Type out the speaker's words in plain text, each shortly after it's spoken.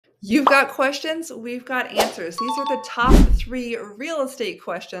You've got questions, we've got answers. These are the top 3 real estate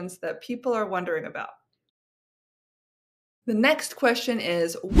questions that people are wondering about. The next question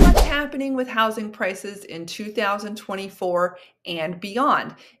is, what's happening with housing prices in 2024 and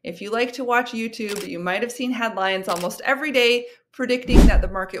beyond? If you like to watch YouTube, you might have seen headlines almost every day predicting that the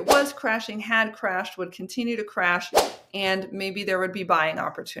market was crashing, had crashed, would continue to crash, and maybe there would be buying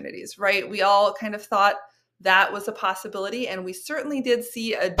opportunities, right? We all kind of thought that was a possibility, and we certainly did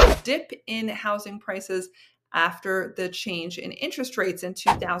see a dip in housing prices after the change in interest rates in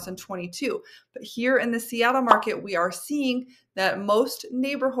 2022. But here in the Seattle market, we are seeing that most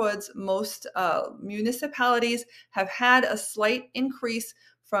neighborhoods, most municipalities have had a slight increase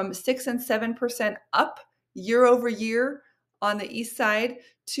from 6 and 7% up year over year on the east side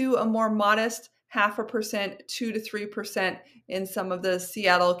to a more modest 0.5%, 2 to 3% in some of the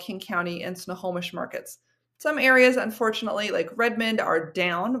Seattle, King County, and Snohomish markets. Some areas, unfortunately, like Redmond, are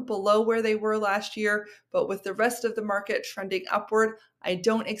down below where they were last year, but with the rest of the market trending upward, I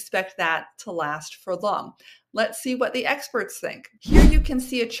don't expect that to last for long. Let's see what the experts think. Here you can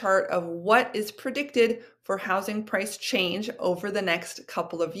see a chart of what is predicted for housing price change over the next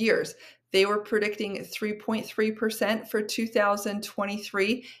couple of years. They were predicting 3.3% for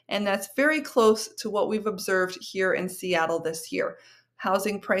 2023, and that's very close to what we've observed here in Seattle this year.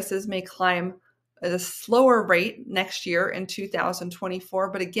 Housing prices may climb at a slower rate next year in 2024.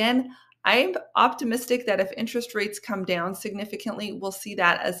 But again, I'm optimistic that if interest rates come down significantly, we'll see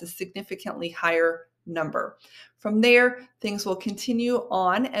that as a significantly higher number. From there, things will continue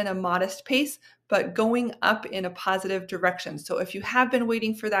on at a modest pace, but going up in a positive direction. So if you have been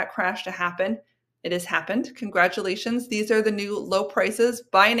waiting for that crash to happen, it has happened. Congratulations. These are the new low prices.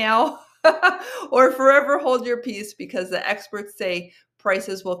 Buy now or forever hold your peace, because the experts say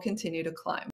prices will continue to climb.